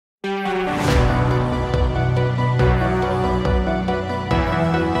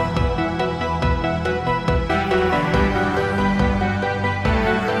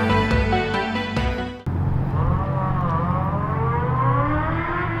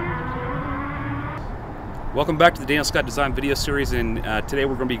Welcome back to the Daniel Scott Design video series, and today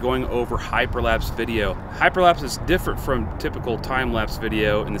we're going to be going over hyperlapse video. Hyperlapse is different from typical time-lapse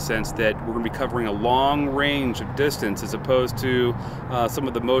video in the sense that we're going to be covering a long range of distance as opposed to some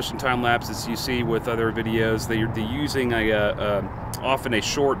of the motion time-lapses you see with other videos. They're using often a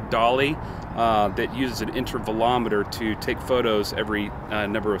short dolly that uses an intervalometer to take photos every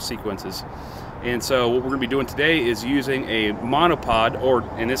number of sequences. And so what we're going to be doing today is using a monopod, or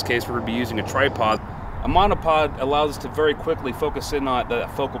in this case we're going to be using a tripod. A monopod allows us to very quickly focus in on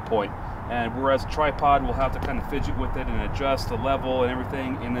that focal point, and whereas a tripod will have to kind of fidget with it and adjust the level and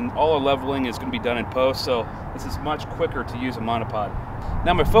everything, and then all our leveling is going to be done in post, so this is much quicker to use a monopod.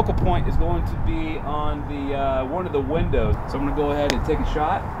 Now my focal point is going to be on the one of the windows, so I'm going to go ahead and take a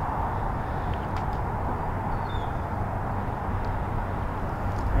shot.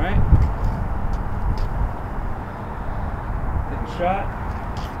 All right, take a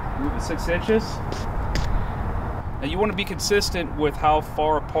shot, move it 6 inches. Now you want to be consistent with how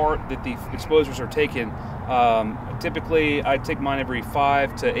far apart that the exposures are taken. Typically I take mine every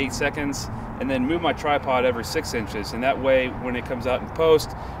 5 to 8 seconds and then move my tripod every 6 inches, and that way when it comes out in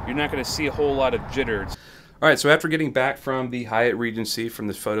post you're not going to see a whole lot of jitters. Alright, so after getting back from the Hyatt Regency from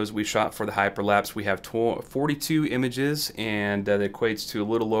the photos we shot for the hyperlapse, we have 42 images, and that equates to a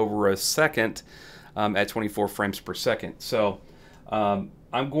little over a second at 24 frames per second. So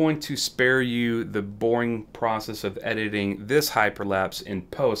I'm going to spare you the boring process of editing this hyperlapse in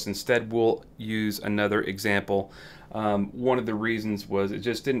post. Instead, we'll use another example. One of the reasons was it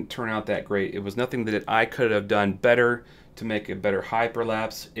just didn't turn out that great. It was nothing that I could have done better to make a better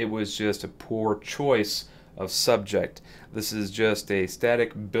hyperlapse. It was just a poor choice of subject. This is just a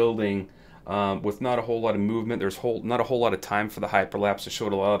static building with not a whole lot of movement. There's not a whole lot of time for the hyperlapse to show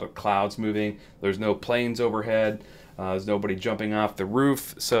a lot of clouds moving. There's no planes overhead. There's nobody jumping off the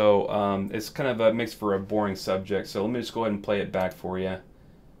roof, so it's kind of makes for a boring subject. So let me just go ahead and play it back for you.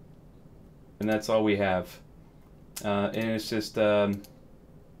 And that's all we have. And it's just,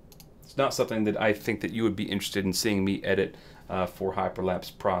 it's not something that I think that you would be interested in seeing me edit for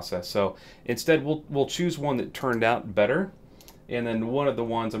hyperlapse process. So instead we'll choose one that turned out better. And then one of the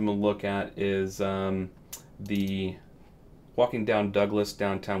ones I'm going to look at is the walking down Douglas,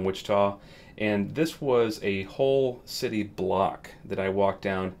 downtown Wichita. And this was a whole city block that I walked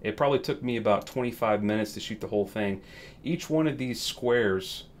down. It probably took me about 25 minutes to shoot the whole thing. Each one of these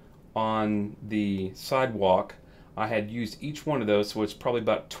squares on the sidewalk, I had used each one of those, so it's probably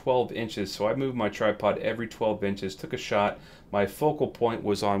about 12 inches. So I moved my tripod every 12 inches, took a shot. My focal point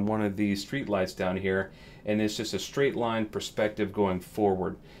was on one of these street lights down here, and it's just a straight line perspective going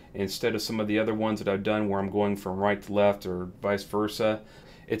forward. Instead of some of the other ones that I've done where I'm going from right to left or vice versa,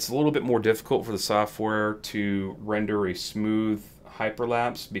 it's a little bit more difficult for the software to render a smooth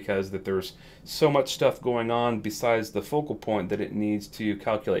hyperlapse because that there's so much stuff going on besides the focal point that it needs to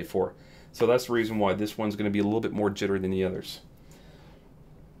calculate for. So that's the reason why this one's going to be a little bit more jittery than the others.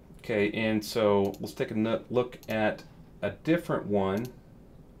 Okay, and so let's take a look at a different one.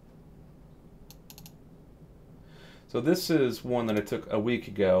 So this is one that I took a week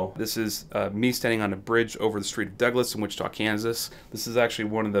ago. This is me standing on a bridge over the street of Douglas in Wichita, Kansas. This is actually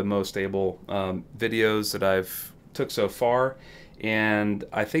one of the most stable videos that I've took so far, and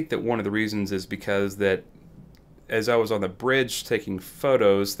I think that one of the reasons is because that as I was on the bridge taking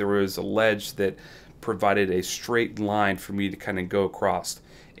photos, there was a ledge that provided a straight line for me to kind of go across.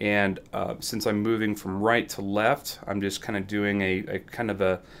 And since I'm moving from right to left, I'm just kind of doing a kind of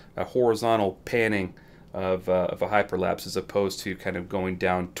a horizontal panning of a hyperlapse as opposed to kind of going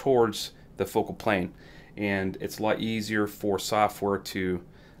down towards the focal plane. And it's a lot easier for software to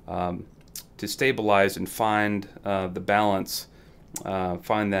stabilize and find the balance,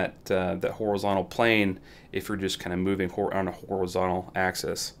 find that horizontal plane if you're just kind of moving on a horizontal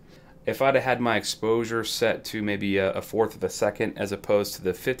axis. If I'd have had my exposure set to maybe a 1/4 of a second as opposed to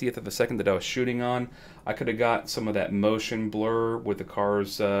the 50th of a second that I was shooting on, I could have got some of that motion blur with the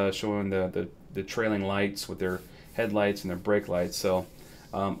cars showing the trailing lights with their headlights and their brake lights. So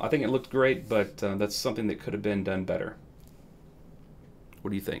I think it looked great, but that's something that could have been done better. What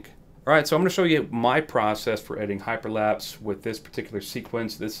do you think? Alright, so I'm going to show you my process for editing hyperlapse with this particular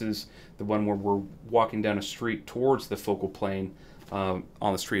sequence. This is the one where we're walking down a street towards the focal plane on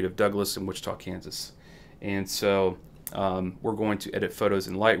the street of Douglas in Wichita, Kansas. And so we're going to edit photos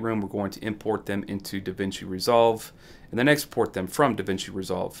in Lightroom. We're going to import them into Davinci Resolve and then export them from Davinci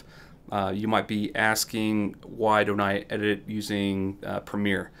Resolve. You might be asking, why don't I edit using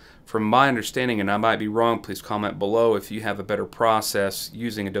Premiere? From my understanding, and I might be wrong, please comment below if you have a better process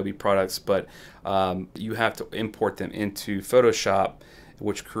using Adobe products, but you have to import them into Photoshop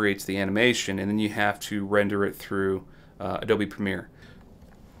which creates the animation, and then you have to render it through Adobe Premiere.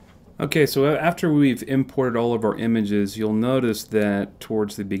 Okay, so after we've imported all of our images, you'll notice that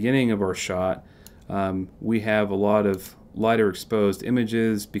towards the beginning of our shot, we have a lot of lighter exposed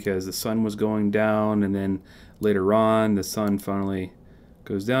images because the sun was going down, and then later on the sun finally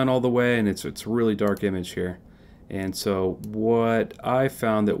goes down all the way, and it's a really dark image here. And so what I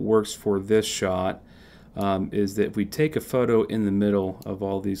found that works for this shot is that if we take a photo in the middle of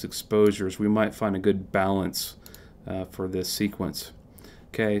all these exposures, we might find a good balance for this sequence.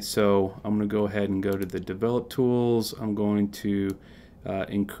 Okay, so I'm going to go ahead and go to the Develop tools. I'm going to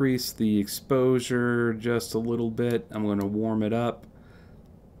increase the exposure just a little bit. I'm going to warm it up,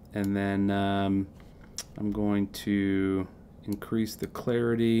 and then I'm going to increase the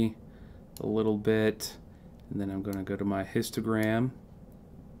clarity a little bit, and then I'm going to go to my histogram,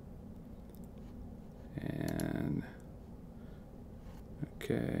 and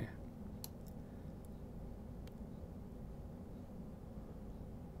okay,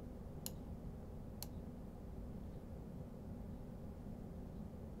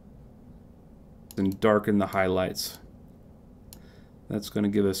 and darken the highlights. That's going to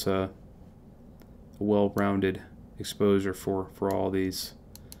give us a well-rounded exposure for all these.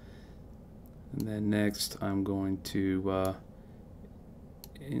 And then next I'm going to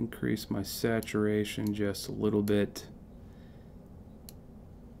increase my saturation just a little bit.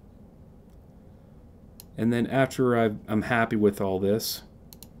 And then after I'm happy with all this,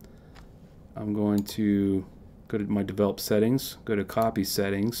 I'm going to go to my Develop settings, go to Copy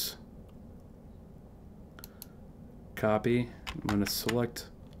Settings, Copy. I'm going to select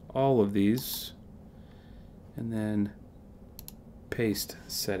all of these, and then Paste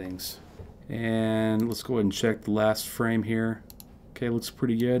Settings. And let's go ahead and check the last frame here. Okay, looks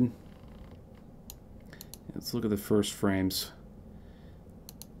pretty good. Let's look at the first frames.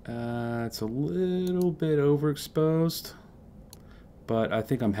 It's a little bit overexposed, but I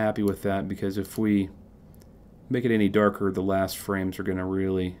think I'm happy with that, because if we make it any darker, the last frames are going to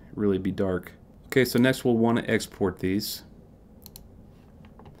really be dark. Okay, so next we'll want to export these.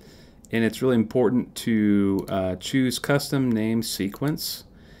 And it's really important to choose Custom Name Sequence.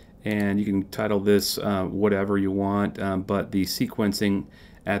 And you can title this whatever you want, but the sequencing,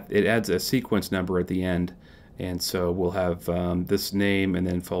 it adds a sequence number at the end. And so we'll have this name, and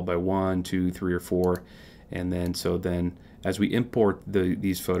then followed by 1, 2, 3, or 4. And then as we import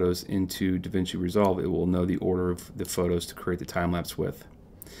these photos into Davinci Resolve, it will know the order of the photos to create the time-lapse with.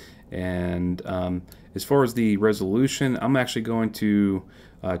 And as far as the resolution, I'm actually going to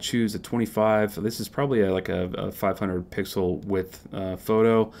choose a 25. This is probably like a 500 pixel width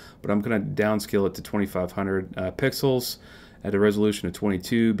photo, but I'm going to downscale it to 2500 pixels at a resolution of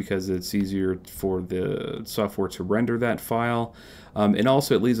 22 because it's easier for the software to render that file. And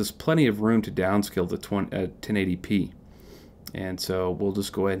also it leaves us plenty of room to downscale to 1080p. And so we'll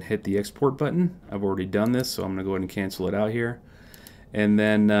just go ahead and hit the export button. I've already done this, so I'm going to go ahead and cancel it out here. And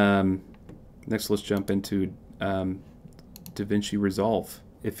then next let's jump into Davinci Resolve.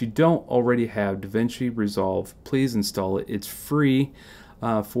 If you don't already have Davinci Resolve, please install it. It's free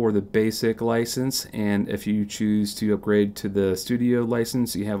for the basic license, and if you choose to upgrade to the studio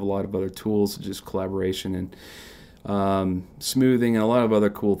license, you have a lot of other tools, just collaboration and smoothing and a lot of other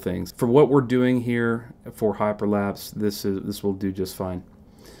cool things. For what we're doing here for Hyperlapse, this will do just fine.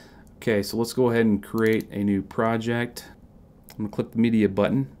 Okay, so let's go ahead and create a new project. I'm going to click the media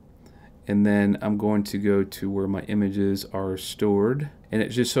button, and then I'm going to go to where my images are stored, and it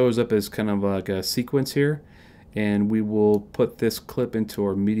just shows up as kind of like a sequence here, and we will put this clip into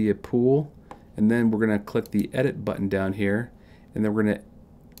our media pool, and then we're going to click the edit button down here, and then we're going to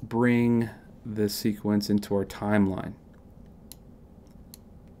bring the sequence into our timeline,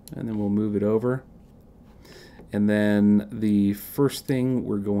 and then we'll move it over. And then the first thing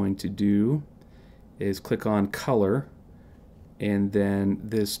we're going to do is click on color, and then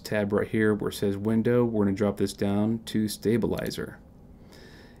this tab right here where it says window, we're going to drop this down to stabilizer,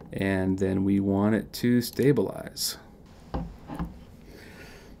 and then we want it to stabilize.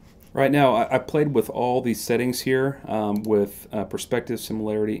 Right now I played with all these settings here with perspective,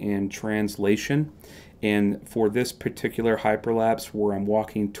 similarity, and translation, and for this particular hyperlapse where I'm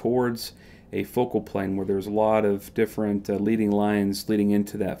walking towards a focal plane where there's a lot of different leading lines leading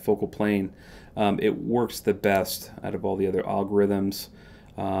into that focal plane, it works the best out of all the other algorithms.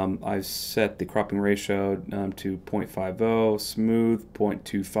 I've set the cropping ratio to 0.50, smooth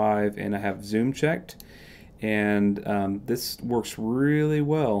 0.25, and I have zoom checked, and this works really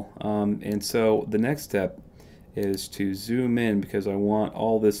well. And so the next step is to zoom in because I want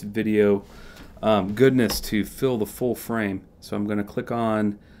all this video goodness to fill the full frame. So I'm going to click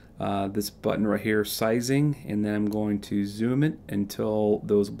on this button right here, sizing, and then I'm going to zoom it until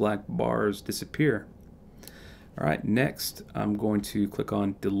those black bars disappear. All right, next I'm going to click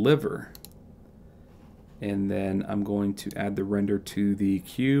on deliver, and then I'm going to add the render to the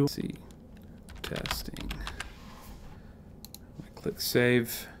queue. Let's see, testing. Click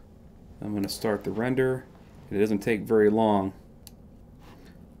save. I'm going to start the render. It doesn't take very long.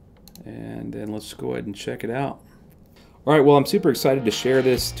 And then let's go ahead and check it out. All right, well, I'm super excited to share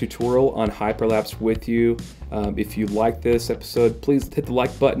this tutorial on Hyperlapse with you. If you like this episode, please hit the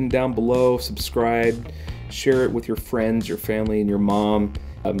like button down below, subscribe, share it with your friends, your family, and your mom.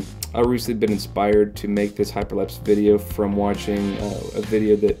 I've recently been inspired to make this Hyperlapse video from watching a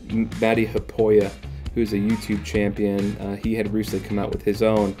video that Matti Haapoja, who's a YouTube champion, he had recently come out with his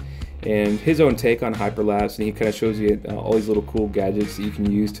own take on Hyperlapse, and he kind of shows you all these little cool gadgets that you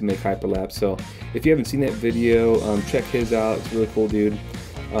can use to make Hyperlapse. So if you haven't seen that video, check his out. It's a really cool dude.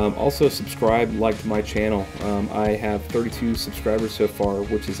 Also subscribe, like to my channel. I have 32 subscribers so far,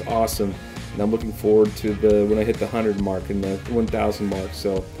 which is awesome, and I'm looking forward to when I hit the 100 mark and the 1,000 mark.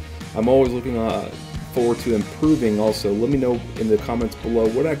 So I'm always looking forward to improving. Also, let me know in the comments below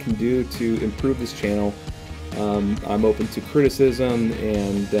what I can do to improve this channel. I'm open to criticism,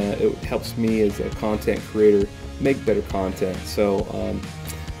 and it helps me as a content creator make better content. So,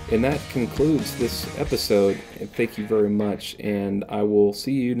 and that concludes this episode. And thank you very much, and I will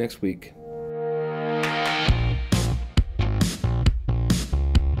see you next week.